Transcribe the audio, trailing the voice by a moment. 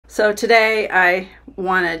So today I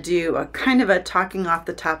want to do a kind of a talking off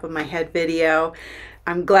the top of my head video.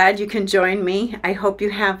 I'm glad you can join me. I hope you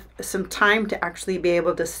have some time to actually be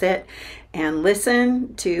able to sit and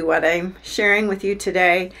listen to what I'm sharing with you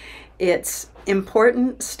today. It's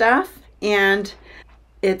important stuff and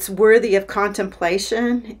it's worthy of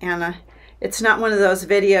contemplation, and it's not one of those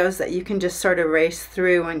videos that you can just sort of race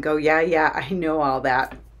through and go, yeah, I know all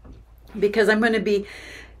that. Because I'm going to be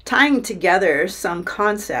tying together some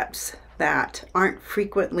concepts that aren't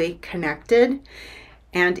frequently connected.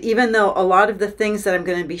 And even though a lot of the things that I'm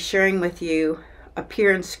going to be sharing with you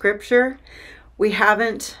appear in Scripture, we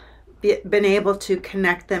haven't been able to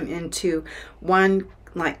connect them into one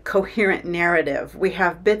coherent narrative. We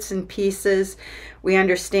have bits and pieces. We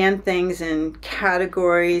understand things in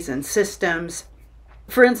categories and systems.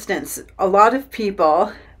 For instance, a lot of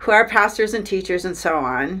people who are pastors and teachers and so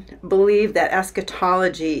on believe that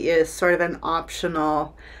eschatology is sort of an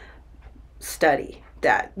optional study,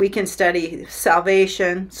 that we can study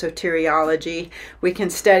salvation, soteriology, we can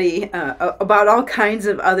study about all kinds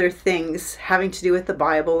of other things having to do with the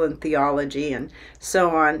Bible and theology and so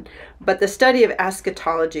on, but the study of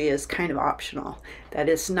eschatology is kind of optional. That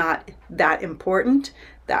is not that important.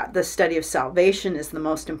 That the study of salvation is the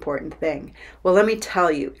most important thing. Well, let me tell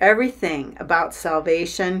you, everything about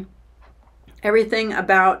salvation, everything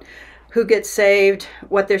about who gets saved,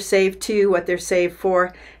 what they're saved to, what they're saved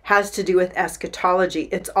for, has to do with eschatology.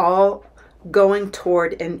 It's all going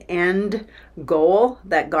toward an end goal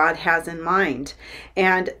that God has in mind.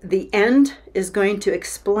 And the end is going to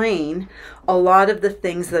explain a lot of the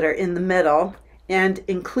things that are in the middle, and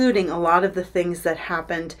including a lot of the things that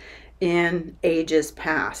happened in ages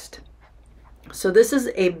past. So this is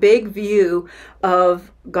a big view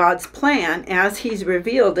of God's plan as He's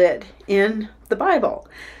revealed it in the Bible.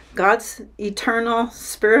 God's eternal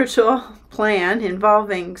spiritual plan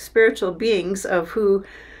involving spiritual beings, of who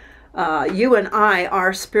you and I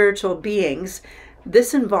are spiritual beings.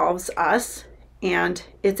 This involves us, and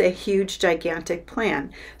it's a huge, gigantic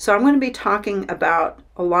plan. So I'm going to be talking about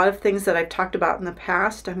a lot of things that I've talked about in the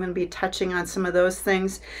past. I'm going to be touching on some of those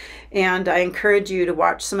things, and I encourage you to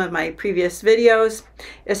watch some of my previous videos,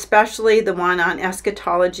 especially the one on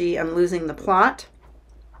eschatology and losing the plot.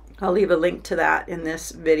 I'll leave a link to that in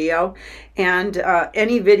this video. And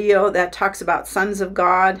any video that talks about sons of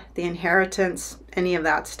God, the inheritance, any of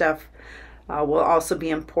that stuff will also be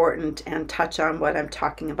important and touch on what I'm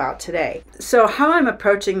talking about today. So how I'm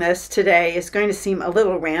approaching this today is going to seem a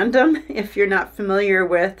little random if you're not familiar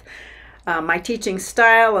with my teaching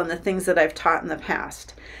style and the things that I've taught in the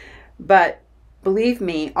past. But believe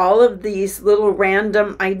me, all of these little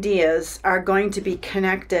random ideas are going to be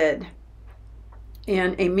connected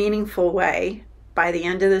in a meaningful way by the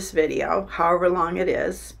end of this video, however long it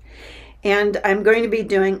is. And I'm going to be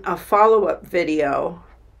doing a follow-up video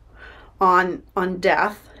on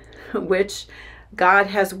death, which God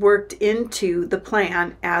has worked into the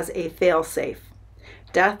plan as a fail-safe.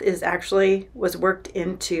 Death was worked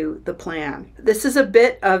into the plan. This is a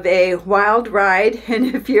bit of a wild ride, and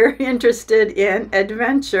if you're interested in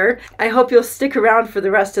adventure, I hope you'll stick around for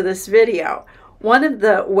the rest of this video. One of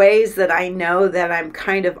the ways that I know that I'm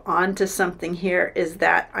kind of onto something here is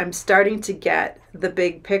that I'm starting to get the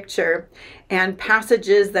big picture, and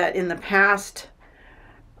passages that in the past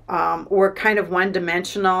were kind of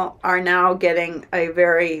one-dimensional are now getting a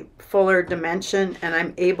very fuller dimension, and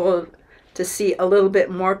I'm able to see a little bit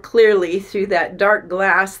more clearly through that dark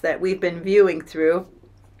glass that we've been viewing through.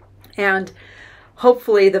 And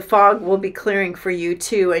hopefully the fog will be clearing for you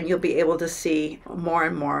too, and you'll be able to see more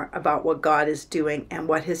and more about what God is doing and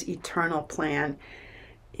what His eternal plan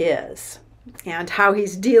is, and how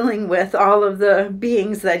He's dealing with all of the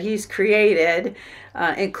beings that He's created,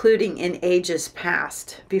 including in ages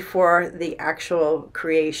past, before the actual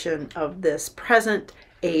creation of this present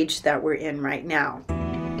age that we're in right now.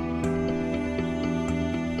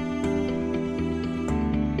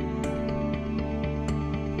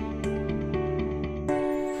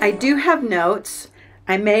 I do have notes.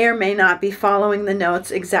 I may or may not be following the notes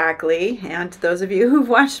exactly, and those of you who've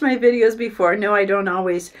watched my videos before know I don't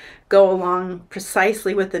always go along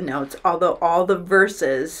precisely with the notes, although all the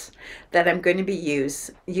verses that I'm going to be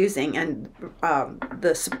using and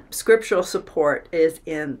the scriptural support is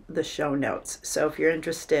in the show notes. So if you're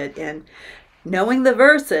interested in knowing the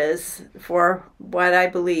verses for what I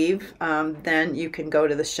believe, then you can go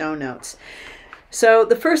to the show notes. So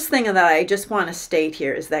the first thing that I just want to state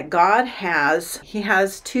here is that God has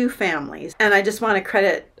two families. And I just want to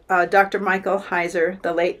credit Dr. Michael Heiser,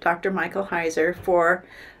 the late Dr. Michael Heiser, for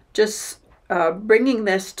just bringing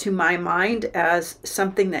this to my mind as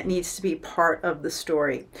something that needs to be part of the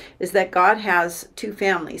story, is that God has two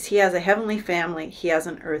families. He has a heavenly family. He has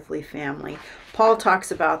an earthly family. Paul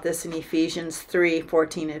talks about this in Ephesians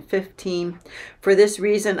 3:14 and 15. For this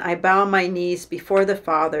reason, I bow my knees before the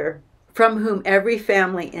Father, from whom every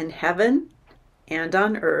family in heaven and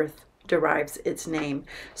on earth derives its name.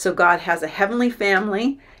 So God has a heavenly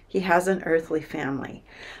family. He has an earthly family.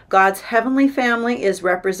 God's heavenly family is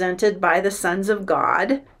represented by the sons of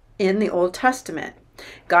God in the Old Testament.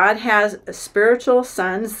 God has spiritual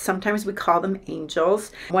sons. Sometimes we call them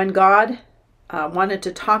angels. When God wanted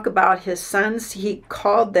to talk about his sons, he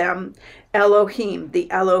called them Elohim,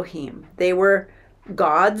 the Elohim. They were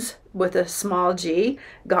gods with a small g.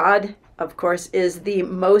 God, of course, is the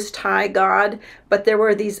Most High God, but there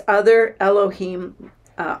were these other Elohim,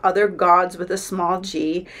 other gods with a small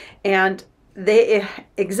g, and they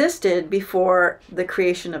existed before the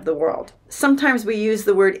creation of the world. Sometimes we use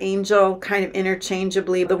the word angel kind of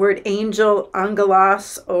interchangeably. The word angel,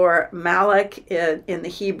 angelos, or malak in the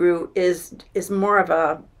Hebrew is more of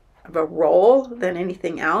a role than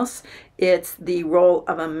anything else. It's the role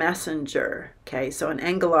of a messenger. Okay, so an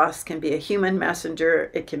angelos can be a human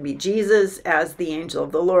messenger. It can be Jesus as the angel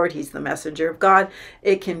of the Lord. He's the messenger of God.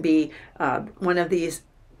 It can be one of these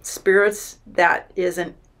spirits that is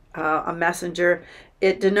a messenger.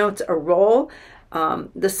 It denotes a role.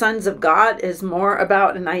 The sons of God is more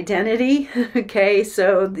about an identity. Okay,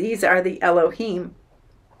 so these are the Elohim.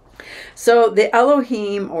 So the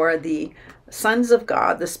Elohim, or the sons of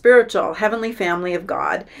God, the spiritual heavenly family of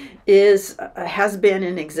God, has been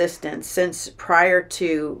in existence since prior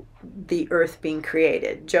to the earth being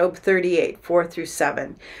created. Job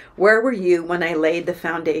 38:4-7. Where were you when I laid the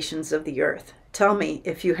foundations of the earth? Tell me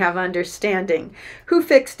if you have understanding. Who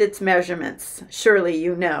fixed its measurements? Surely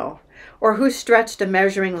you know. Or who stretched a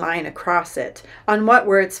measuring line across it? On what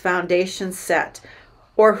were its foundations set?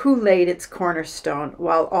 Or who laid its cornerstone,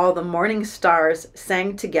 while all the morning stars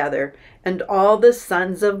sang together and all the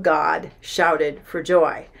sons of God shouted for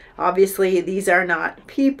joy? Obviously, these are not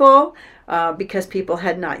people, because people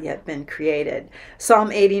had not yet been created.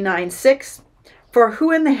 Psalm 89:6. For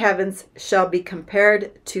who in the heavens shall be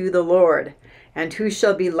compared to the Lord? And who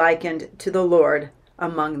shall be likened to the Lord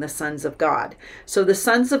among the sons of God? So the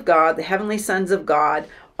sons of God, the heavenly sons of God,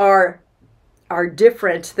 are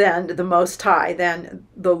different than the Most High, than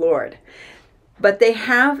the Lord. But they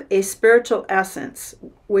have a spiritual essence,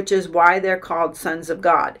 which is why they're called sons of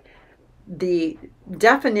God. The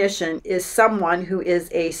definition is someone who is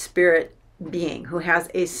a spirit being, who has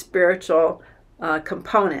a spiritual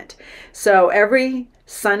component. So every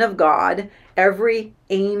son of God, every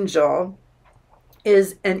angel,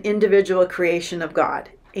 is an individual creation of God.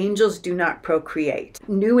 Angels do not procreate.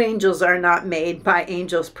 New angels are not made by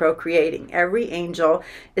angels procreating. Every angel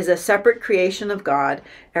is a separate creation of God.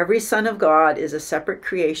 Every son of God is a separate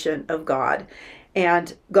creation of God.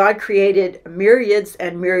 And God created myriads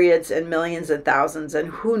and myriads and millions and thousands, and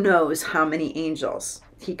who knows how many angels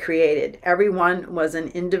he created. Everyone was an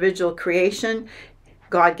individual creation.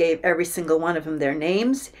 God gave every single one of them their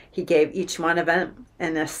names. He gave each one of them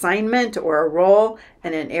an assignment or a role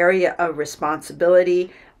and an area of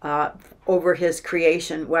responsibility over his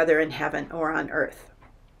creation, whether in heaven or on earth.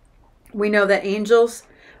 We know that angels,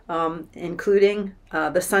 including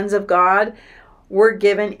the sons of God, were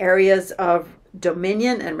given areas of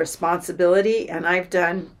dominion and responsibility, and I've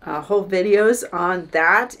done whole videos on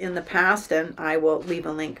that in the past, and I will leave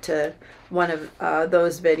a link to one of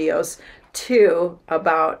those videos too,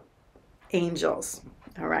 about angels.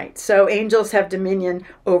 All right, so angels have dominion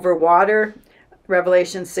over water.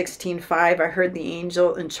 Revelation 16:5, I heard the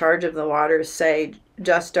angel in charge of the waters say,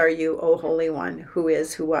 just are you, O Holy One, who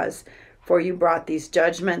is, who was, for you brought these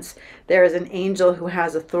judgments. There is an angel who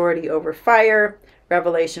has authority over fire.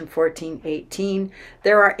 Revelation 14:18.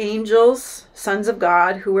 There are angels, sons of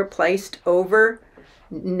God, who were placed over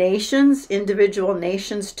nations, individual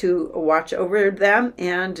nations, to watch over them,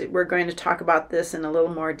 and we're going to talk about this in a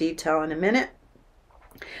little more detail in a minute.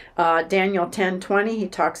 Daniel 10:20, he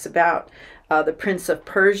talks about the prince of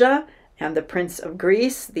Persia and the prince of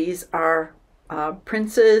Greece. These are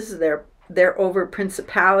princes. They're over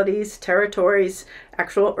principalities, territories,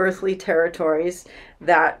 actual earthly territories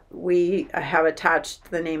that we have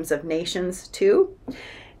attached the names of nations to.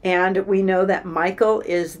 And we know that Michael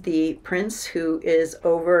is the prince who is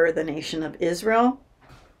over the nation of Israel.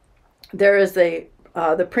 There is the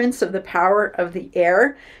prince of the power of the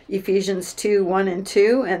air, Ephesians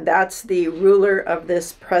 2:1-2, and that's the ruler of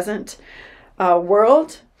this present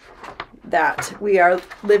world that we are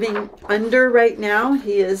living under right now.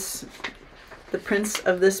 He is the prince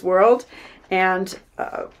of this world. And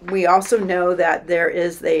we also know that there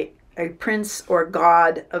is a prince or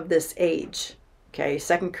god of this age. Okay,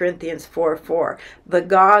 2 Corinthians 4:4. The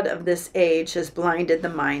God of this age has blinded the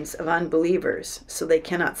minds of unbelievers, so they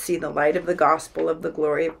cannot see the light of the gospel of the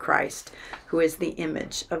glory of Christ, who is the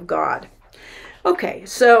image of God. Okay,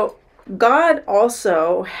 so God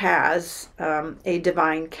also has a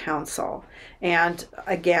divine counsel. And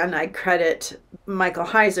again, I credit Michael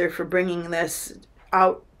Heiser for bringing this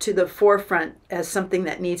out to the forefront as something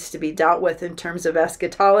that needs to be dealt with in terms of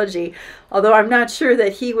eschatology, although I'm not sure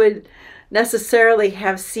that he would necessarily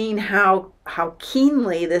have seen how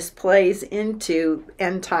keenly this plays into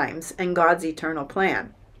end times and God's eternal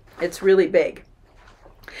plan. It's really big.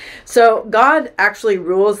 So God actually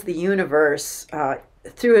rules the universe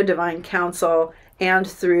through a divine counsel and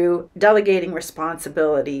through delegating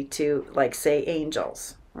responsibility to, like, say,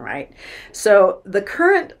 angels. Right? So the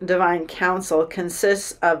current divine council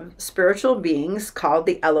consists of spiritual beings called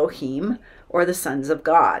the Elohim, or the sons of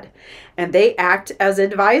God. And they act as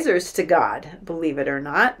advisors to God, believe it or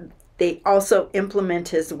not. They also implement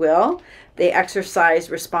his will. They exercise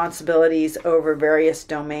responsibilities over various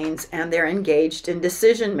domains, and they're engaged in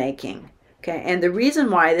decision making. Okay, and the reason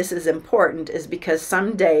why this is important is because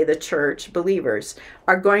someday the church, believers,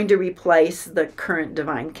 are going to replace the current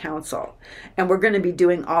divine council. And we're going to be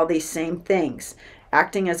doing all these same things,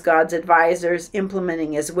 acting as God's advisors,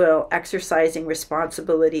 implementing his will, exercising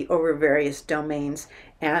responsibility over various domains,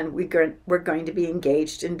 and we're going to be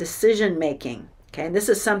engaged in decision making. Okay, and this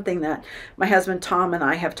is something that my husband Tom and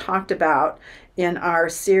I have talked about in our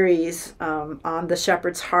series on the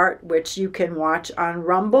Shepherd's Heart, which you can watch on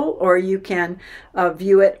Rumble, or you can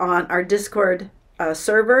view it on our Discord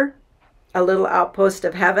server, A Little Outpost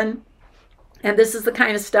of Heaven. And this is the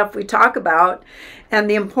kind of stuff we talk about, and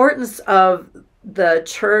the importance of the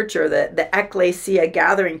church, or the ecclesia,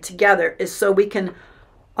 gathering together is so we can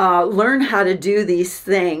learn how to do these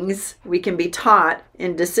things. We can be taught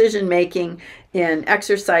in decision making, in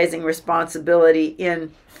exercising responsibility,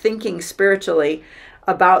 in thinking spiritually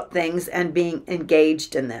about things, and being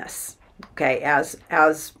engaged in this, okay,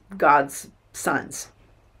 as God's sons.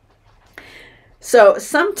 So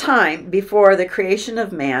sometime before the creation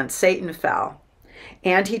of man, Satan fell,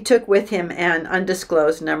 and he took with him an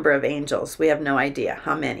undisclosed number of angels. We have no idea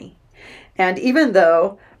how many. And even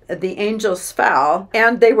though the angels fell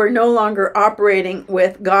and they were no longer operating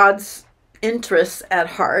with God's interests at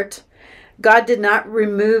heart, God did not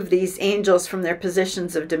remove these angels from their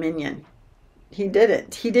positions of dominion. He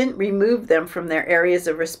didn't. He didn't remove them from their areas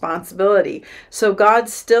of responsibility. So God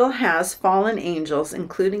still has fallen angels,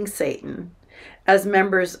 including Satan, as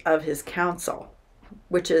members of his council,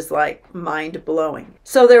 which is like mind-blowing.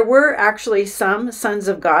 So there were actually some sons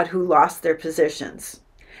of God who lost their positions.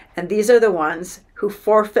 And these are the ones who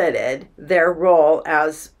forfeited their role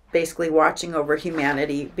as basically watching over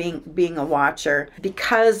humanity, being a watcher,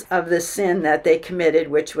 because of the sin that they committed,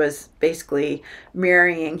 which was basically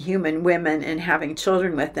marrying human women and having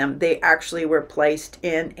children with them. They actually were placed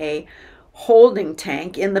in a holding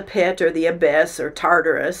tank in the pit, or the abyss, or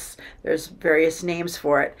Tartarus. There's various names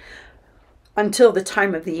for it, until the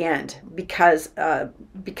time of the end, because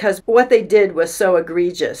what they did was so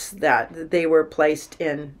egregious that they were placed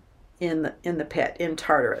in the pit in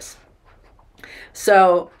Tartarus.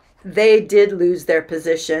 So they did lose their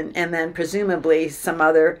position, and then presumably some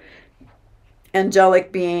other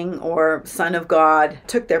angelic being or son of God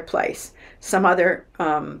took their place. Some other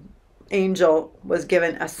angel was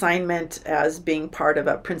given assignment as being part of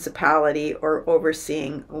a principality, or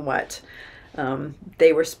overseeing what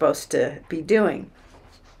they were supposed to be doing.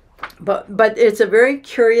 But it's a very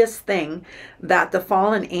curious thing that the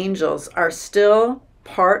fallen angels are still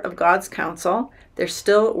part of God's counsel. They're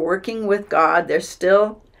still working with God. They're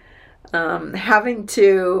still having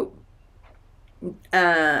to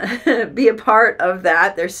be a part of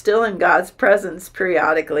that. They're still in God's presence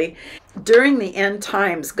periodically. During the end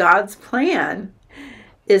times, God's plan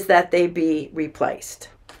is that they be replaced,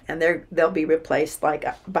 and they'll be replaced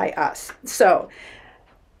by us. So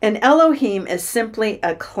an Elohim is simply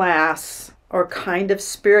a class or kind of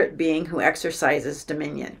spirit being who exercises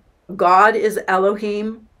dominion. God is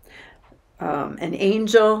Elohim. An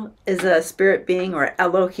angel is a spirit being, or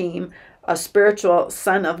Elohim. A spiritual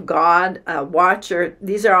son of God, a watcher.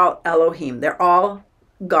 These are all Elohim. They're all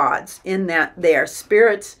gods, in that they are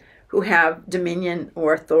spirits who have dominion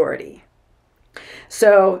or authority.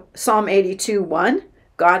 So Psalm 82:1,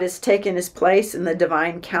 God has taken his place in the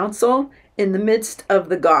divine council. In the midst of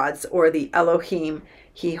the gods, or the Elohim,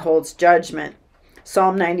 he holds judgment.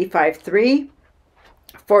 Psalm 95:3,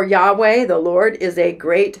 for Yahweh, the Lord, is a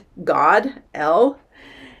great God, El,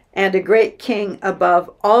 and a great king above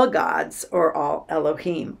all gods, or all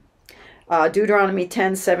Elohim. Deuteronomy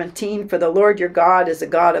 10:17, for the Lord your God is a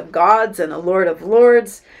God of gods and a Lord of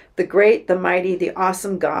lords, the great, the mighty, the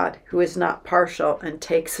awesome God, who is not partial and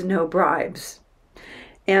takes no bribes.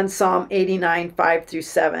 And Psalm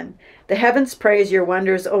 89:5-7, the heavens praise your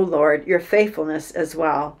wonders, O Lord, your faithfulness as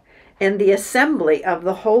well, in the assembly of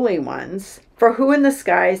the holy ones. For who in the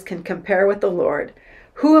skies can compare with the Lord?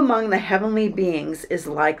 Who among the heavenly beings is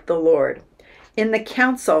like the Lord? In the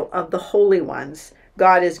council of the holy ones,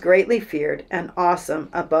 God is greatly feared and awesome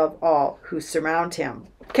above all who surround him.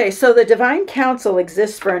 Okay, so the divine council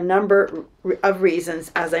exists for a number of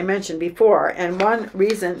reasons, as I mentioned before, and one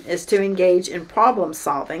reason is to engage in problem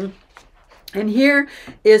solving. And here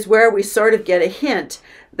is where we sort of get a hint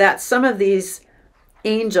that some of these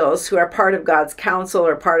angels who are part of God's council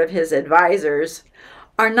or part of his advisors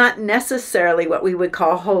are not necessarily what we would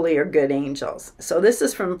call holy or good angels. So this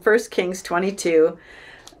is from 1 Kings 22,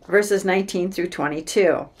 verses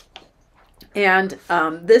 19-22. And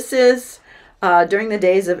this is during the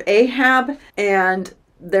days of Ahab, and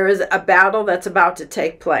there is a battle that's about to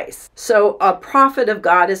take place. So a prophet of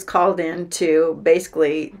God is called in to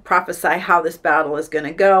basically prophesy how this battle is going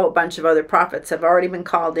to go. A bunch of other prophets have already been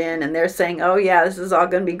called in, and they're saying, oh yeah, this is all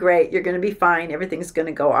going to be great. You're going to be fine. Everything's going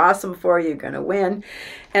to go awesome for you. You're going to win.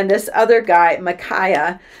 And this other guy,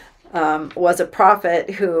 Micaiah, was a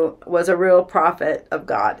prophet who was a real prophet of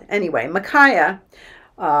God. Anyway, Micaiah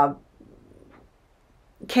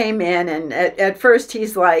came in, and at first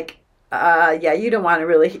he's like, yeah, you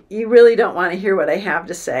really don't want to hear what I have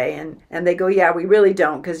to say. And they go, yeah, we really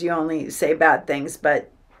don't, because you only say bad things,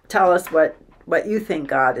 but tell us what you think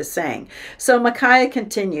God is saying. So Micaiah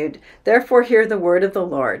continued, therefore hear the word of the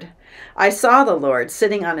Lord. I saw the Lord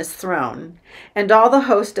sitting on his throne, and all the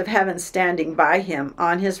host of heaven standing by him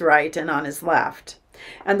on his right and on his left.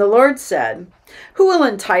 And the Lord said, who will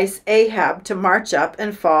entice Ahab to march up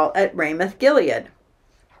and fall at Ramoth Gilead?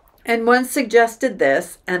 And one suggested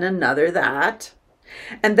this, and another that.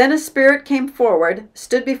 And then a spirit came forward,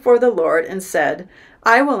 stood before the Lord, and said,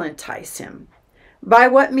 I will entice him. By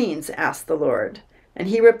what means? Asked the Lord. And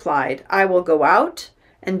he replied, I will go out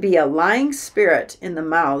and be a lying spirit in the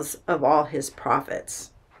mouths of all his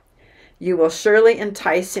prophets. You will surely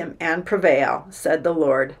entice him and prevail, said the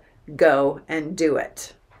Lord. Go and do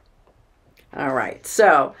it. All right,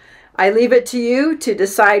 so I leave it to you to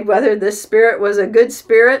decide whether this spirit was a good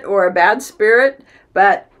spirit or a bad spirit,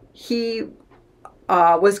 but he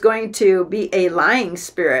was going to be a lying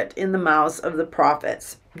spirit in the mouths of the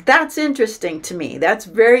prophets. That's interesting to me. That's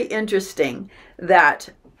very interesting that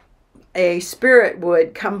a spirit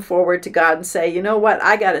would come forward to God and say, you know what,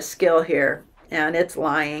 I got a skill here, and it's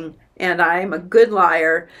lying, and I'm a good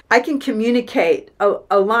liar. I can communicate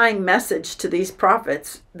a lying message to these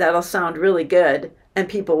prophets that'll sound really good, and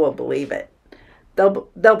people will believe it. They'll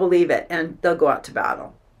believe it, and they'll go out to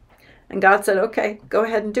battle. And God said, okay, go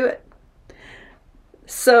ahead and do it.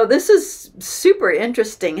 So this is super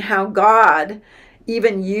interesting how God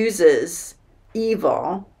even uses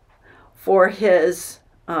evil for his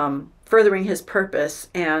furthering his purpose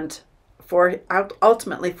and for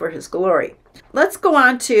ultimately for his glory. Let's go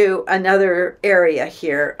on to another area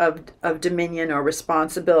here of dominion or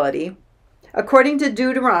responsibility. According to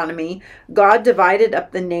Deuteronomy, God divided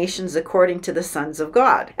up the nations according to the sons of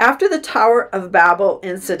God. After the Tower of Babel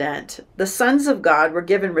incident, the sons of God were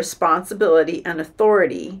given responsibility and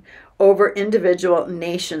authority over individual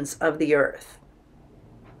nations of the earth.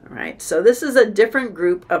 All right, so this is a different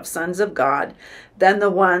group of sons of God than the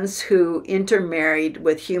ones who intermarried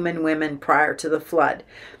with human women prior to the flood.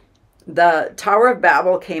 The Tower of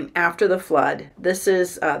Babel came after the flood. This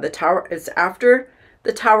is the tower. It's after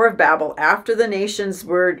the Tower of Babel, after the nations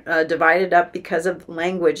were divided up because of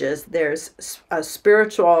languages. There's a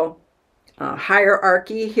spiritual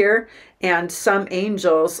hierarchy here, and some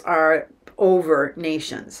angels are over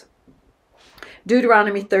nations.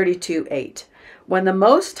 Deuteronomy 32:8. When the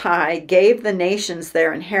Most High gave the nations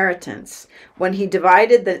their inheritance, when he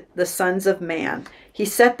divided the sons of man, he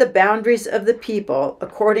set the boundaries of the people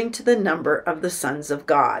according to the number of the sons of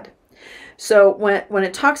God. So when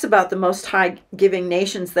it talks about the Most High giving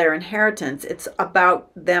nations their inheritance, it's about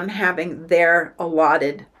them having their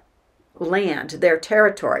allotted land, their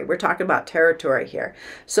territory. We're talking about territory here.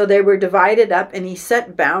 So they were divided up, and he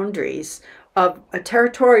set boundaries of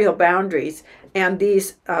territorial boundaries. And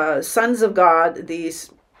these sons of God, these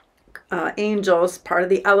angels, part of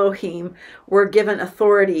the Elohim, were given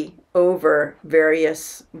authority over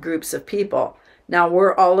various groups of people. Now,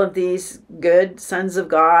 were all of these good sons of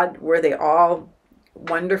God? Were they all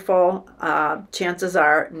wonderful? Chances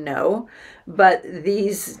are no, but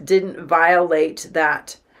these didn't violate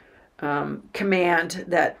that command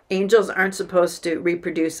that angels aren't supposed to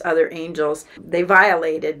reproduce other angels. They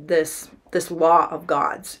violated this law of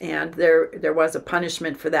God's, and there was a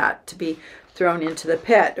punishment for that, to be thrown into the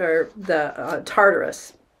pit, or the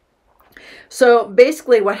Tartarus. So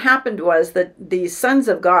basically what happened was that the sons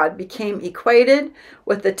of God became equated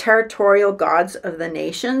with the territorial gods of the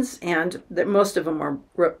nations, and most of them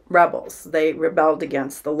were rebels. They rebelled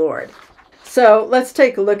against the Lord. So let's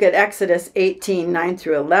take a look at Exodus 18, 9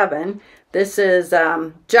 through 11. This is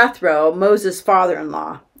Jethro, Moses'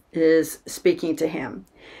 father-in-law, is speaking to him.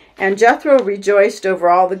 And Jethro rejoiced over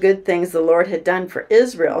all the good things the Lord had done for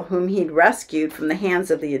Israel, whom he'd rescued from the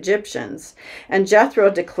hands of the Egyptians. And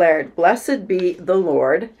Jethro declared, "Blessed be the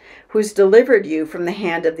Lord, who's delivered you from the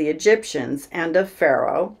hand of the Egyptians and of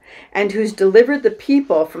Pharaoh, and who's delivered the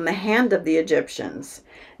people from the hand of the Egyptians.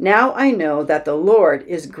 Now I know that the Lord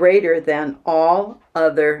is greater than all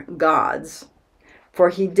other gods, for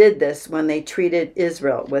he did this when they treated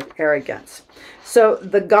Israel with arrogance." So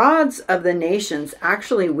the gods of the nations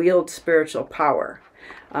actually wield spiritual power.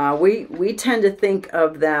 We tend to think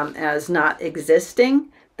of them as not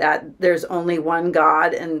existing, that there's only one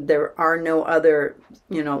God and there are no other,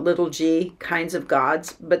 little g kinds of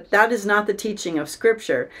gods. But that is not the teaching of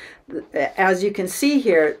Scripture. As you can see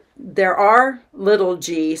here, there are little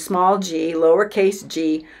g, small g, lowercase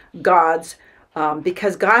g gods,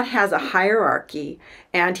 because God has a hierarchy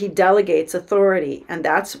and he delegates authority, and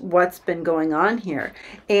that's what's been going on here.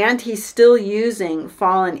 And he's still using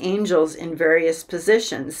fallen angels in various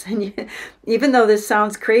positions. And even though this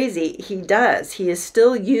sounds crazy, he is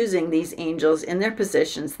still using these angels in their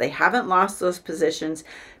positions. They haven't lost those positions,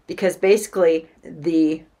 because basically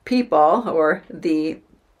the people, or the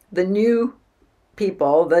new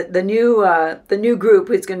people, the new group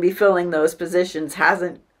who's going to be filling those positions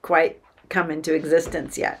hasn't quite come into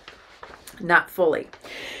existence yet. Not fully.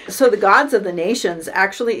 So the gods of the nations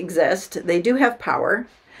actually exist. They do have power.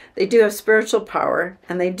 They do have spiritual power,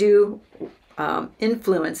 and they do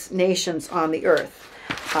influence nations on the earth,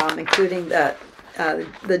 including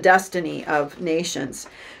the destiny of nations.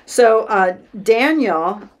 So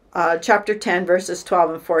Daniel chapter 10, verses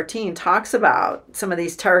 12 and 14 talks about some of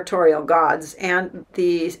these territorial gods and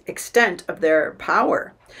the extent of their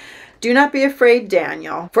power. "Do not be afraid,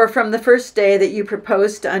 Daniel, for from the first day that you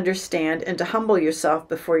proposed to understand and to humble yourself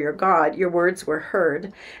before your God, your words were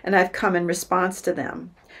heard, and I've come in response to them.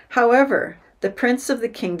 However, the prince of the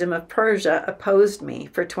kingdom of Persia opposed me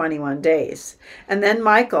for 21 days. And then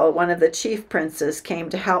Michael, one of the chief princes, came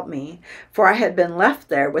to help me, for I had been left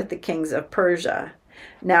there with the kings of Persia.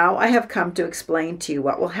 Now I have come to explain to you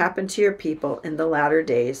what will happen to your people in the latter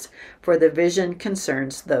days, for the vision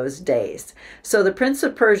concerns those days." So the prince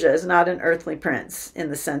of Persia is not an earthly prince in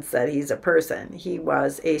the sense that he's a person. He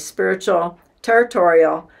was a spiritual,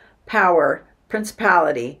 territorial power,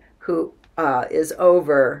 principality, who is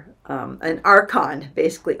over an archon,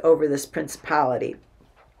 basically over this principality.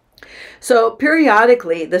 So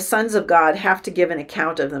periodically, the sons of God have to give an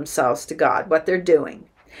account of themselves to God, what they're doing.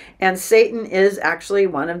 And Satan is actually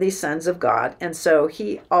one of these sons of God, and so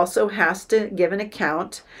he also has to give an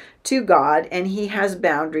account to God, and he has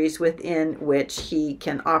boundaries within which he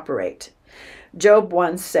can operate. Job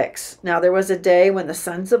 1:6. "Now there was a day when the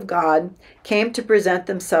sons of God came to present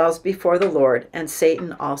themselves before the Lord, and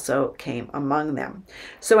Satan also came among them."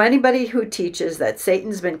 So anybody who teaches that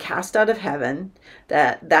Satan's been cast out of heaven,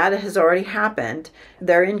 that has already happened,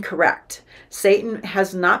 they're incorrect. Satan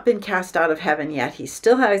has not been cast out of heaven yet. He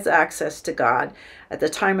still has access to God. At the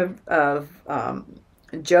time of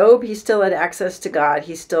Job, he still had access to God.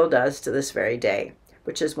 He still does to this very day,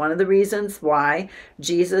 which is one of the reasons why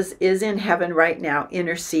Jesus is in heaven right now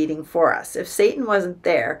interceding for us. If Satan wasn't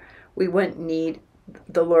there, we wouldn't need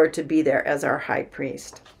the Lord to be there as our high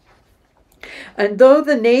priest. "And though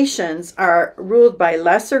the nations are ruled by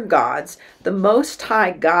lesser gods, the Most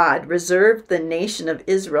High God reserved the nation of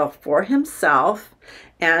Israel for himself,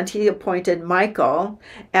 and he appointed Michael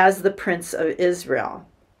as the prince of Israel."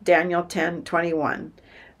 Daniel 10:21.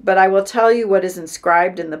 "But I will tell you what is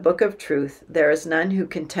inscribed in the book of truth. There is none who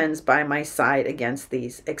contends by my side against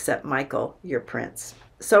these, except Michael, your prince."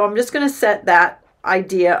 So I'm just going to set that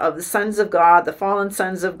idea of the sons of God, the fallen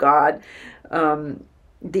sons of God,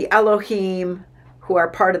 the Elohim, who are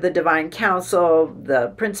part of the divine council, the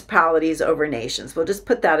principalities over nations. We'll just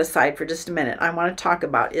put that aside for just a minute. I want to talk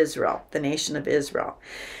about Israel, the nation of Israel.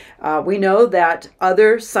 We know that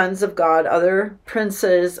other sons of God, other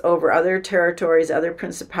princes over other territories, other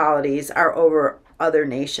principalities are over other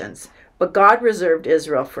nations. but God reserved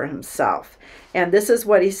Israel for himself. And this is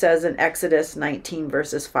what he says in Exodus 19,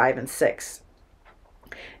 verses 5 and 6.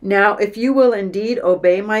 Now, if you will indeed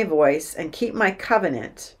obey my voice and keep my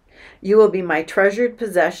covenant, you will be my treasured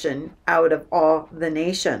possession out of all the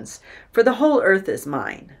nations, for the whole earth is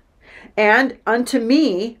mine. And unto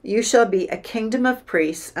me you shall be a kingdom of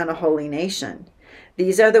priests and a holy nation.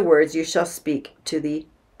 These are the words you shall speak to the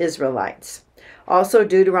Israelites. Also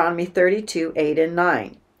Deuteronomy 32, 8 and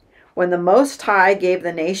 9. When the Most High gave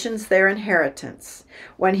the nations their inheritance,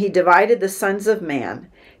 when he divided the sons of man,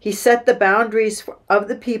 he set the boundaries of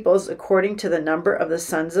the peoples according to the number of the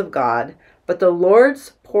sons of God. But the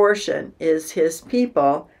Lord's portion is his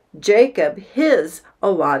people, Jacob his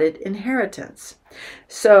allotted inheritance.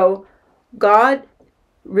 So God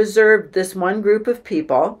reserved this one group of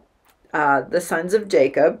people, the sons of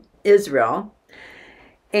Jacob, Israel,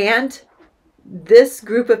 and this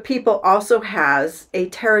group of people also has a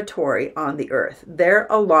territory on the earth, their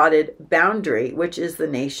allotted boundary, which is the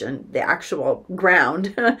nation, the actual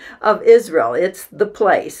ground of Israel. It's the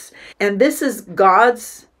place. And this is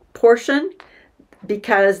God's portion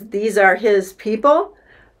because these are his people,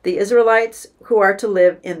 the Israelites, who are to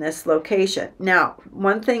live in this location. Now,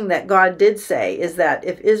 one thing that God did say is that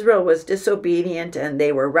if Israel was disobedient and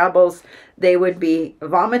they were rebels, they would be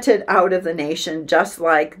vomited out of the nation, just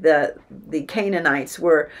like the Canaanites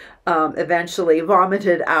were eventually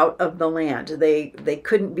vomited out of the land. They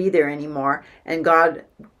couldn't be there anymore, and God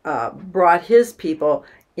brought his people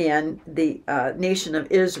in the nation of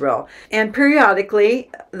Israel. And periodically,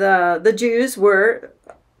 the Jews were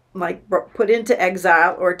like put into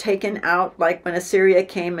exile or taken out, like when Assyria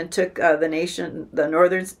came and took the nation, the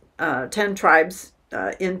northern 10 tribes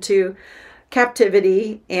into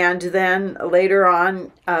captivity, and then later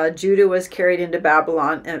on Judah was carried into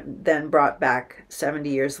Babylon and then brought back 70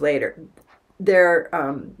 years later. They're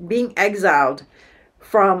being exiled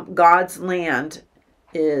from God's land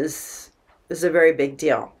is a very big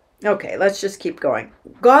deal. Okay, let's just keep going.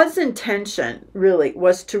 God's intention really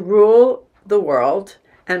was to rule the world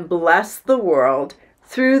and bless the world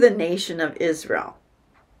through the nation of Israel.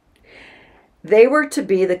 They were to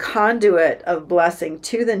be the conduit of blessing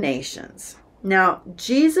to the nations. Now,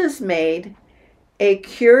 Jesus made a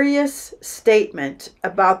curious statement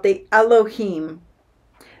about the Elohim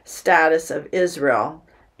status of Israel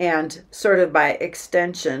and sort of by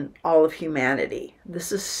extension, all of humanity.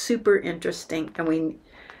 This is super interesting, and we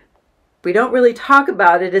don't really talk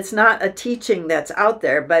about it. It's not a teaching that's out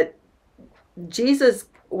there, but Jesus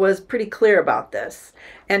was pretty clear about this.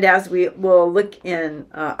 And as we will look in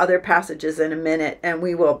other passages in a minute, and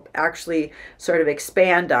we will actually sort of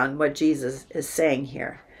expand on what Jesus is saying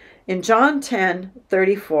here. In John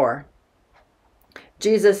 10:34,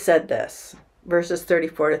 Jesus said this, verses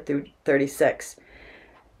 34 to 36.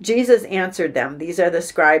 Jesus answered them. These are the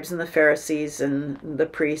scribes and the Pharisees and the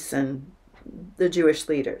priests and the Jewish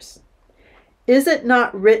leaders. Is it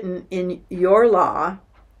not written in your law,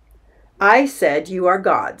 I said you are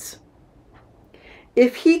gods?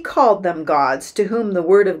 If he called them gods to whom the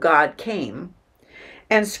word of God came,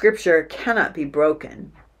 and scripture cannot be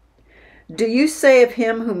broken, do you say of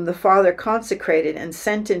him whom the Father consecrated and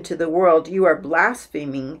sent into the world, you are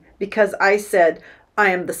blaspheming because I said I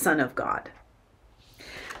am the Son of God?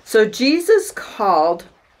 So Jesus called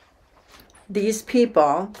these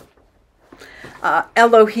people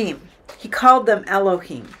Elohim. He called them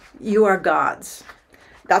Elohim. You are gods.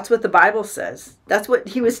 That's what the Bible says. That's what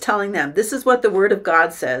he was telling them. This is what the word of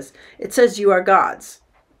God says. It says you are gods.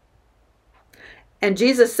 And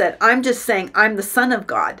Jesus said, I'm just saying I'm the Son of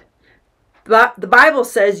God. But the Bible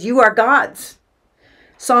says you are gods.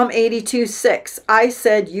 Psalm 82:6. I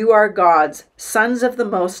said you are gods, sons of the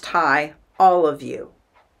Most High, all of you.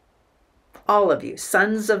 All of you,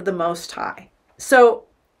 sons of the Most High. So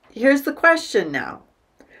here's the question now.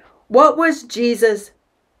 What was Jesus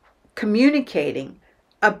communicating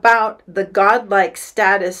about the godlike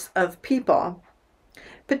status of people,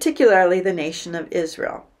 particularly the nation of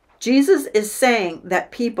Israel? Jesus is saying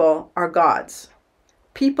that people are gods.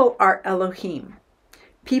 People are Elohim.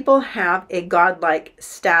 People have a godlike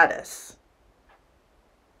status.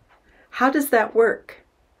 How does that work?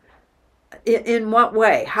 In what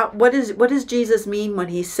way? What does Jesus mean when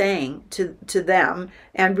he's saying to them,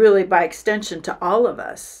 and really by extension to all of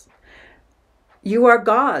us, you are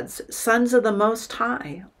gods, sons of the Most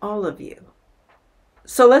High, all of you.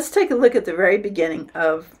 So let's take a look at the very beginning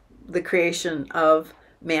of the creation of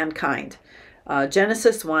mankind.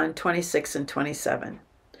 Genesis 1:26 and 27.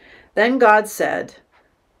 Then God said,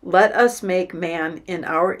 let us make man in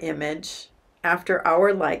our image, after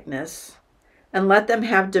our likeness, and let them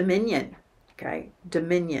have dominion. Okay,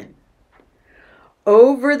 dominion.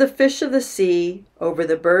 over the fish of the sea, over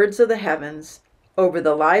the birds of the heavens, over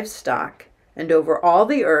the livestock, and over all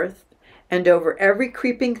the earth, and over every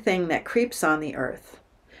creeping thing that creeps on the earth.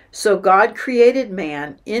 So God created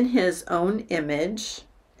man in his own image.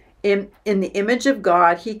 In the image of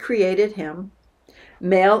God, he created him.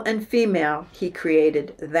 Male and female, he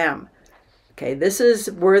created them. Okay, this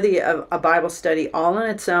is worthy of a Bible study all on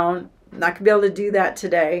its own. I'm not going to be able to do that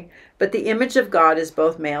today, but the image of God is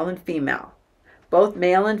both male and female. Both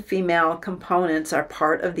male and female components are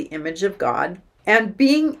part of the image of God. And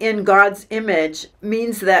being in God's image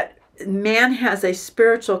means that man has a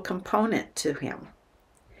spiritual component to him.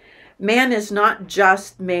 Man is not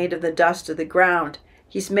just made of the dust of the ground.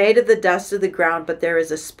 He's made of the dust of the ground, but there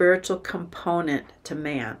is a spiritual component to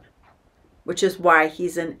man, which is why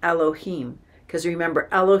he's an Elohim. Because remember,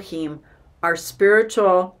 Elohim are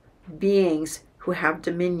spiritual beings who have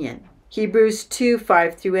dominion. Hebrews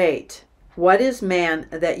 2:5-8. What is man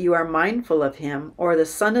that you are mindful of him, or the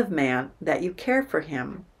son of man that you care for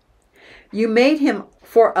him? You made him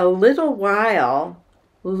for a little while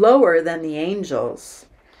lower than the angels,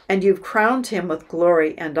 and you've crowned him with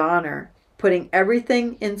glory and honor, putting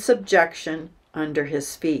everything in subjection under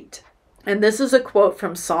his feet. And this is a quote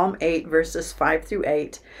from Psalm 8, verses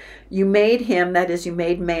 5-8. You made him, that is, you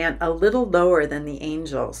made man, a little lower than the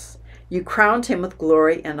angels. You crowned him with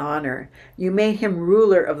glory and honor. You made him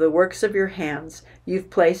ruler of the works of your hands. You've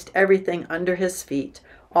placed everything under his feet,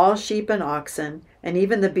 all sheep and oxen, and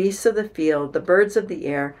even the beasts of the field, the birds of the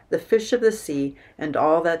air, the fish of the sea, and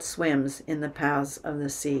all that swims in the paths of the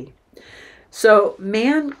sea. So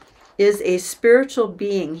man is a spiritual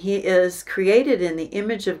being. He is created in the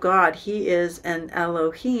image of God. He is an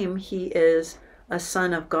Elohim. He is a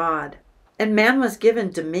son of God. And man was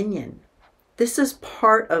given dominion. This is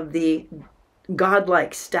part of the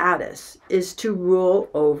godlike status, is to rule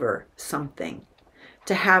over something,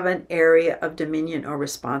 to have an area of dominion or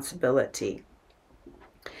responsibility.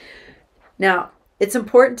 Now, it's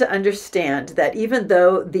important to understand that even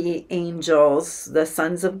though the angels, the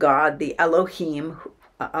sons of God, the Elohim,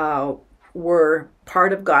 were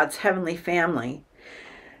part of God's heavenly family,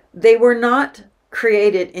 they were not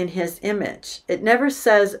created in his image. It never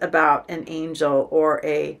says about an angel or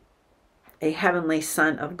a heavenly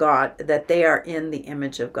son of God that they are in the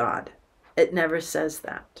image of God. It never says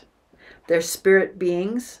that. They're spirit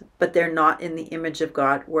beings, but they're not in the image of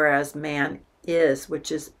God, whereas man is,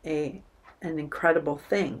 which is an incredible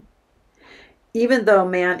thing. Even though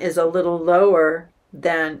man is a little lower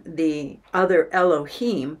than the other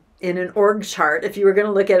Elohim in an org chart, if you were going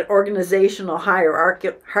to look at an organizational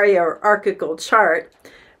hierarchical chart,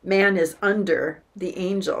 man is under the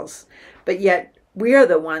angels. But yet we are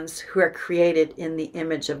the ones who are created in the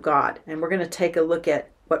image of God. And we're going to take a look at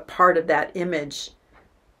what part of that image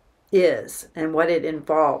is and what it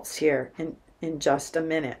involves here in just a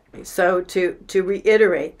minute. So to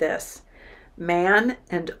reiterate this, man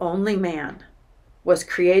and only man was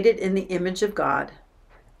created in the image of God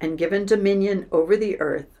and given dominion over the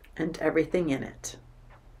earth and everything in it.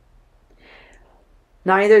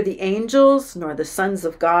 Neither the angels, nor the sons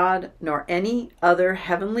of God, nor any other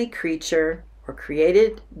heavenly creature or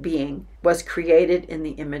created being was created in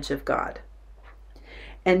the image of God.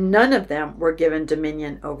 And none of them were given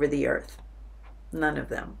dominion over the earth. None of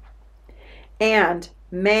them. And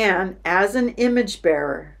man, as an image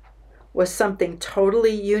bearer, was something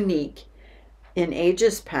totally unique in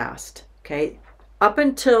ages past. Okay, up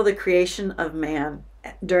until the creation of man,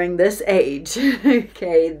 during this age,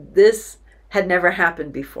 okay, this had never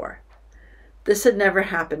happened before. This had never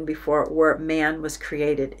happened before, where man was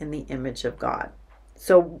created in the image of God.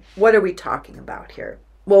 So what are we talking about here?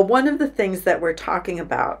 Well, one of the things that we're talking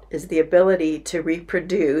about is the ability to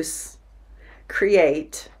reproduce,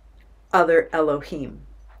 create other Elohim,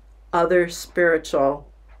 other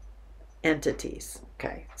spiritual entities.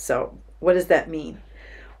 Okay, so what does that mean?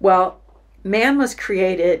 Well, man was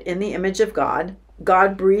created in the image of God.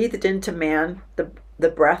 God breathed into man the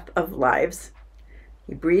breath of lives.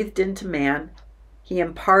 He breathed into man. He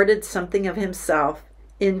imparted something of himself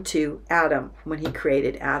into Adam when he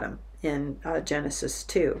created Adam in Genesis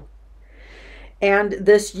 2. And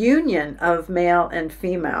this union of male and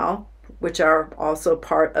female, which are also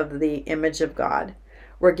part of the image of God,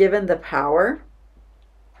 were given the power,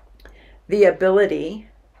 the ability,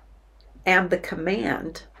 and the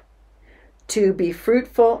command to be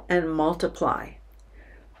fruitful and multiply.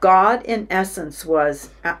 God, in essence, was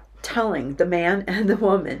telling the man and the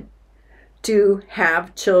woman to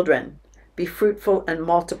have children, be fruitful and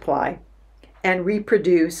multiply, and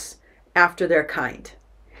reproduce after their kind.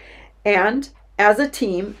 And As a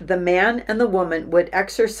team, the man and the woman would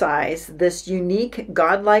exercise this unique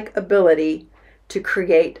godlike ability to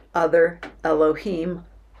create other Elohim,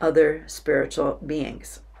 other spiritual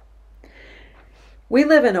beings. We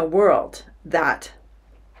live in a world that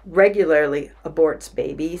regularly aborts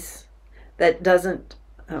babies, that doesn't,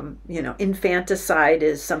 infanticide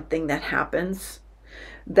is something that happens,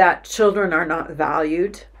 that children are not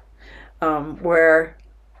valued, where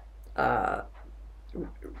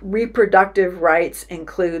reproductive rights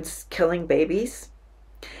includes killing babies.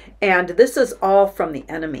 And this is all from the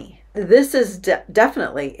enemy. This is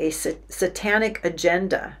definitely a satanic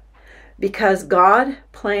agenda, because God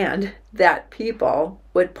planned that people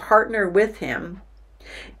would partner with him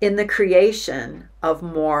in the creation of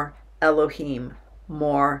more Elohim,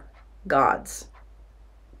 more gods.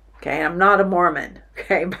 Okay, I'm not a Mormon.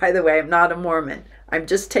 Okay, by the way, I'm not a Mormon. I'm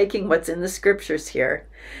just taking what's in the scriptures here,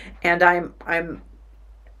 and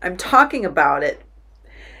I'm talking about it,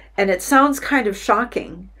 and it sounds kind of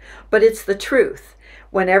shocking, but it's the truth.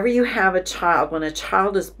 Whenever you have a child, when a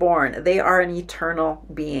child is born, they are an eternal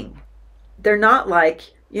being. They're not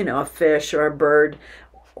like, a fish or a bird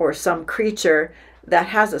or some creature that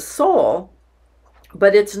has a soul,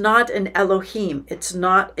 but it's not an Elohim. It's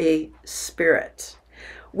not a spirit.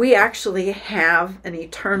 We actually have an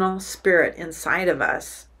eternal spirit inside of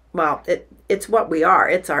us. Well, it's what we are.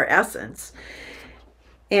 It's our essence.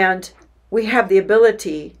 And we have the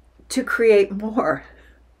ability to create more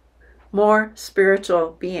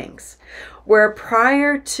spiritual beings. Where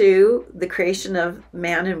prior to the creation of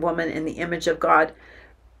man and woman in the image of God,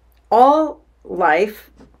 all life,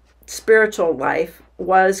 spiritual life,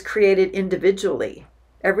 was created individually.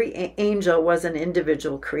 Every angel was an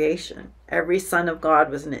individual creation. Every son of God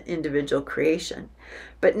was an individual creation.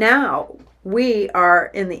 But now we are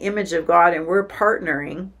in the image of God, and we're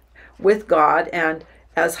partnering with God, and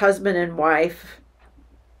as husband and wife,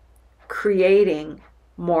 creating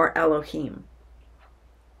more Elohim.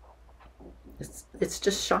 It's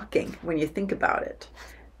just shocking when you think about it,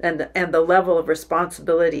 and the level of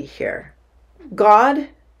responsibility here. God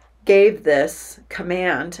gave this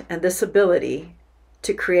command and this ability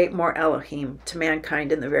to create more Elohim to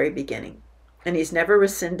mankind in the very beginning, and he's never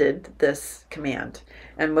rescinded this command.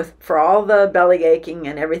 And for all the belly aching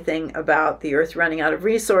and everything about the earth running out of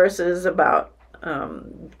resources, about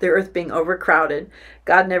the earth being overcrowded,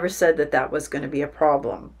 God never said that that was going to be a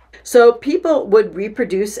problem. So people would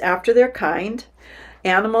reproduce after their kind.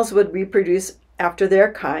 Animals would reproduce after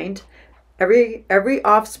their kind. Every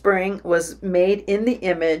offspring was made in the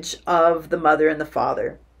image of the mother and the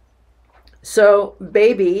father. So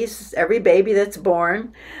babies, every baby that's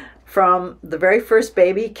born, from the very first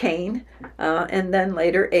baby, Cain, and then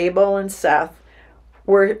later Abel and Seth,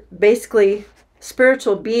 were basically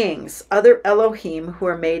spiritual beings, other Elohim who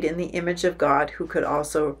are made in the image of God, who could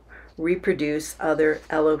also reproduce other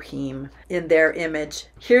Elohim in their image.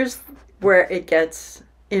 Here's where it gets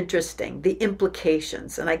interesting, the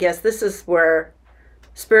implications. And I guess this is where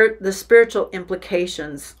the spiritual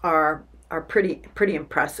implications are pretty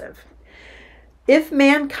impressive. If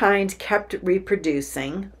mankind kept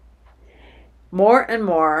reproducing, more and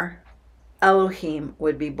more Elohim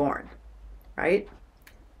would be born, right?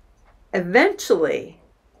 Eventually,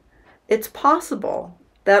 it's possible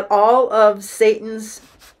that all of Satan's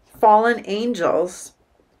fallen angels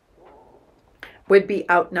would be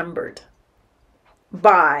outnumbered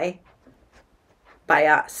by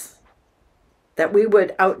us. That we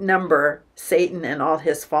would outnumber Satan and all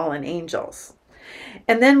his fallen angels.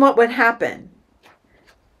 And then what would happen?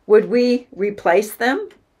 Would we replace them?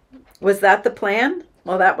 Was that the plan?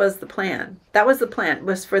 Well, that was the plan. That was the plan,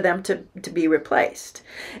 was for them to be replaced.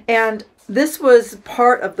 And this was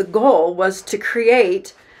part of the goal, was to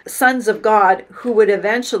create sons of God who would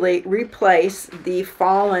eventually replace the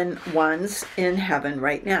fallen ones in heaven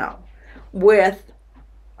right now with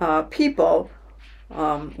people,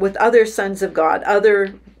 with other sons of God,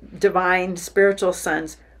 other divine spiritual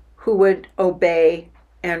sons who would obey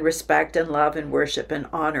and respect and love and worship and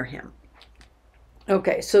honor him.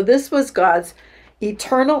 Okay, so this was God's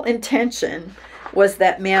eternal intention, was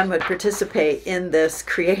that man would participate in this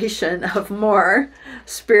creation of more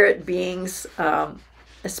spirit beings,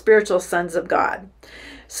 spiritual sons of God.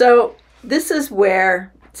 So this is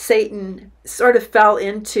where Satan sort of fell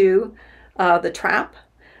into the trap.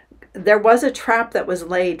 There was a trap that was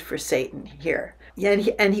laid for Satan here.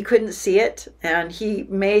 And he couldn't see it, and he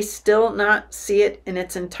may still not see it in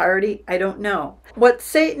its entirety. I don't know. What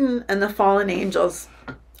Satan and the fallen angels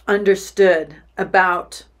understood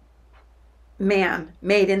about man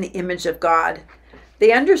made in the image of God,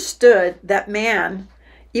 they understood that man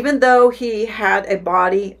Even though he had a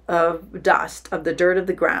body of dust, of the dirt of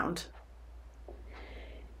the ground,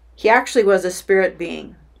 he actually was a spirit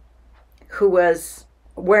being who was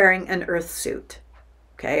wearing an earth suit,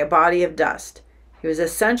 okay, a body of dust. He was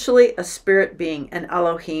essentially a spirit being, an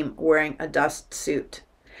Elohim wearing a dust suit.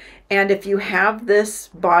 And if you have this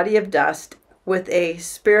body of dust with a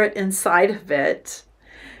spirit inside of it,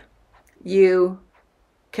 you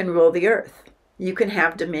can rule the earth. You can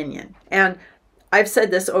have dominion. And I've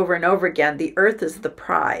said this over and over again, the earth is the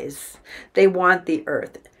prize. They want the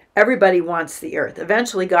earth. Everybody wants the earth.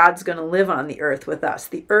 Eventually, God's going to live on the earth with us.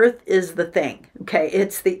 The earth is the thing, okay?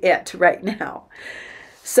 It's the it right now.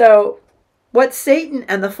 So what Satan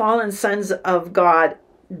and the fallen sons of God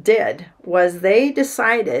did was they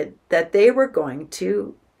decided that they were going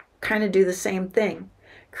to kind of do the same thing,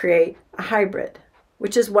 create a hybrid,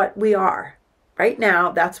 which is what we are. Right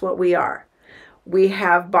now, that's what we are. We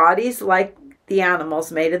have bodies like the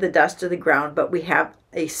animals made of the dust of the ground, but we have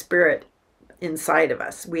a spirit inside of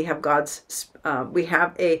us. We have God's, we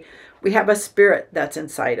have a spirit that's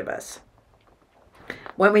inside of us.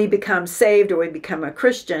 When we become saved or we become a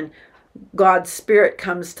Christian, God's spirit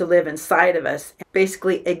comes to live inside of us, and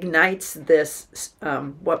basically ignites this,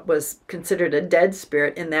 what was considered a dead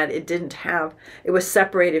spirit, in that it was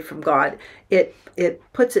separated from God. It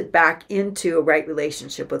puts it back into a right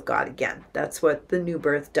relationship with God again. That's what the new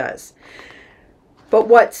birth does. But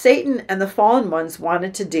what Satan and the fallen ones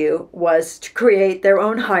wanted to do was to create their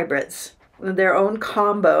own hybrids, their own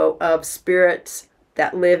combo of spirits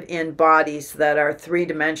that live in bodies that are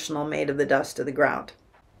three-dimensional, made of the dust of the ground.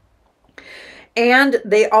 And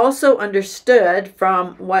they also understood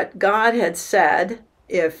from what God had said,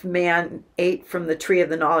 if man ate from the tree of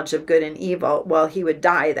the knowledge of good and evil, well, he would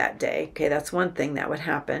die that day. Okay, that's one thing that would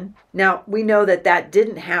happen. Now, we know that that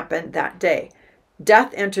didn't happen that day.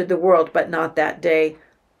 Death entered the world, but not that day.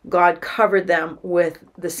 God covered them with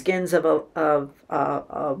the skins of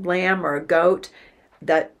a lamb or a goat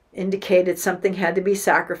that indicated something had to be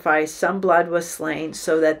sacrificed. Some blood was slain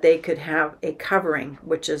so that they could have a covering,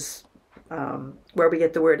 which is where we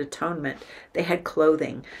get the word atonement. They had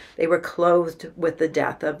clothing. They were clothed with the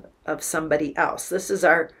death of somebody else. This is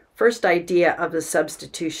our first idea of the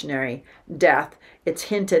substitutionary death. It's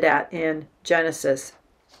hinted at in Genesis.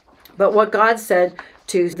 But what God said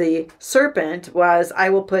to the serpent was, I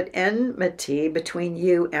will put enmity between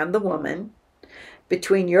you and the woman,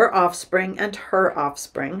 between your offspring and her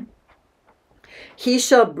offspring. He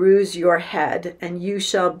shall bruise your head, and you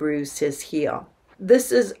shall bruise his heel. This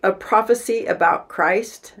is a prophecy about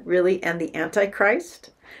Christ, really, and the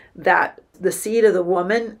Antichrist, that the seed of the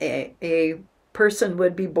woman, a person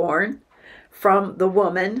would be born from the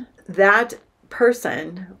woman. That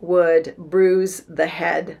person would bruise the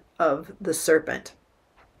head of the serpent.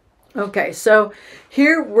 Okay, so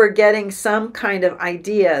here we're getting some kind of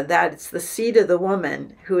idea that it's the seed of the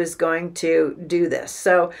woman who is going to do this.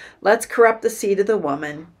 So let's corrupt the seed of the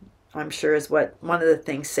woman, I'm sure is what one of the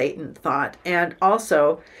things Satan thought. And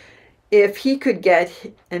also, if he could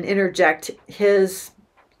get and interject his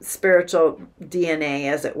spiritual DNA,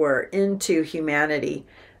 as it were, into humanity,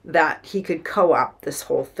 that he could co-opt this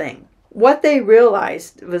whole thing. What they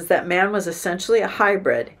realized was that man was essentially a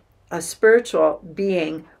hybrid, a spiritual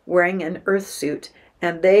being wearing an earth suit,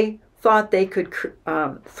 and they thought they could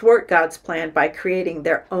thwart God's plan by creating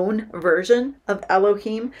their own version of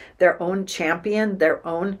Elohim, their own champion, their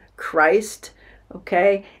own Christ,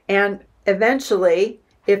 okay? And eventually,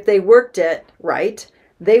 if they worked it right,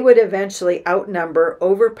 they would eventually outnumber,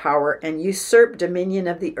 overpower, and usurp dominion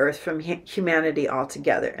of the earth from humanity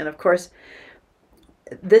altogether. And of course,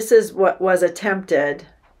 this is what was attempted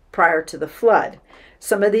prior to the flood.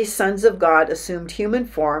 Some of these sons of God assumed human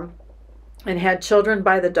form and had children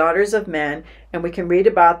by the daughters of men, and we can read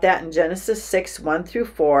about that in Genesis 6, 1 through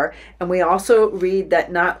 4. And we also read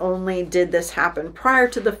that not only did this happen prior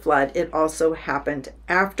to the flood, it also happened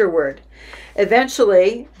afterward.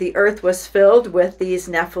 Eventually, the earth was filled with these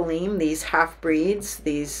Nephilim, these half-breeds,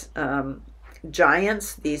 these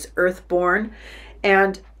giants, these earthborn,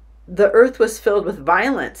 and the earth was filled with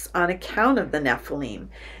violence on account of the Nephilim.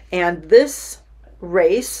 And this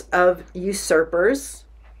race of usurpers,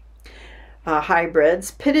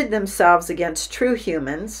 hybrids, pitted themselves against true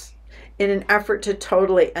humans in an effort to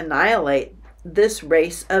totally annihilate this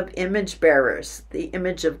race of image bearers, the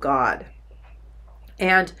image of God.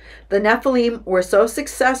 And the Nephilim were so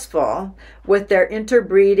successful with their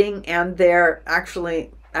interbreeding and their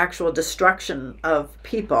actual destruction of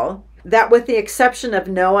people, that with the exception of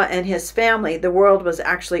Noah and his family, the world was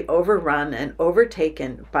actually overrun and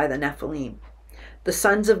overtaken by the Nephilim. The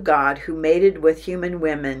sons of God who mated with human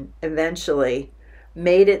women eventually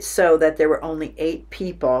made it so that there were only 8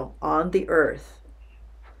 people on the earth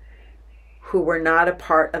who were not a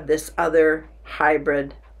part of this other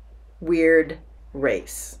hybrid, weird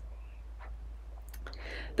race.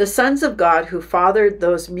 The sons of God who fathered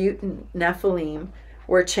those mutant Nephilim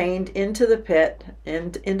were chained into the pit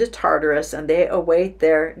and into Tartarus, and they await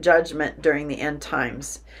their judgment during the end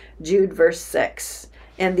times. Jude verse 6.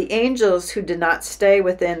 And the angels who did not stay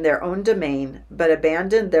within their own domain, but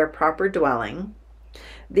abandoned their proper dwelling,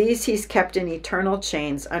 these he's kept in eternal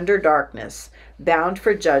chains under darkness, bound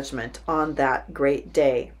for judgment on that great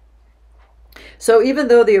day. So even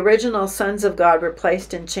though the original sons of God were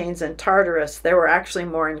placed in chains in Tartarus, there were actually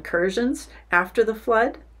more incursions after the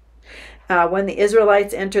flood. When the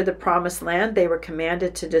Israelites entered the promised land, they were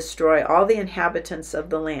commanded to destroy all the inhabitants of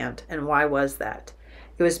the land. And why was that?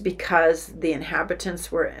 It was because the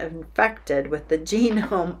inhabitants were infected with the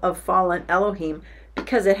genome of fallen Elohim,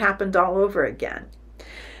 because it happened all over again.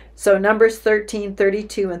 So Numbers 13,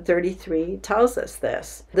 32, and 33 tells us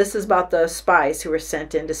this. This is about the spies who were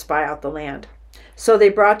sent in to spy out the land. So they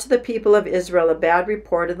brought to the people of Israel a bad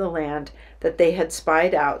report of the land that they had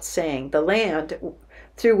spied out, saying, the land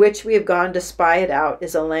through which we have gone to spy it out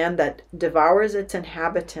is a land that devours its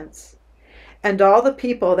inhabitants. And all the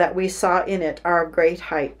people that we saw in it are of great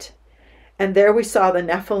height. And there we saw the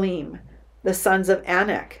Nephilim, the sons of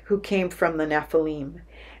Anak, who came from the Nephilim.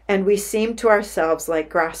 And we seemed to ourselves like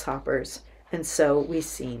grasshoppers, and so we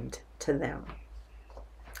seemed to them.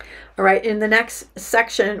 All right, in the next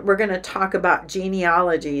section, we're going to talk about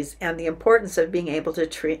genealogies and the importance of being able to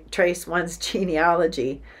trace one's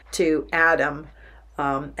genealogy to Adam.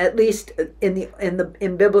 At least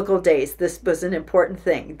in biblical days, this was an important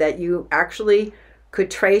thing, that you actually could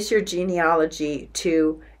trace your genealogy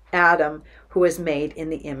to Adam, who was made in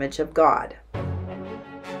the image of God.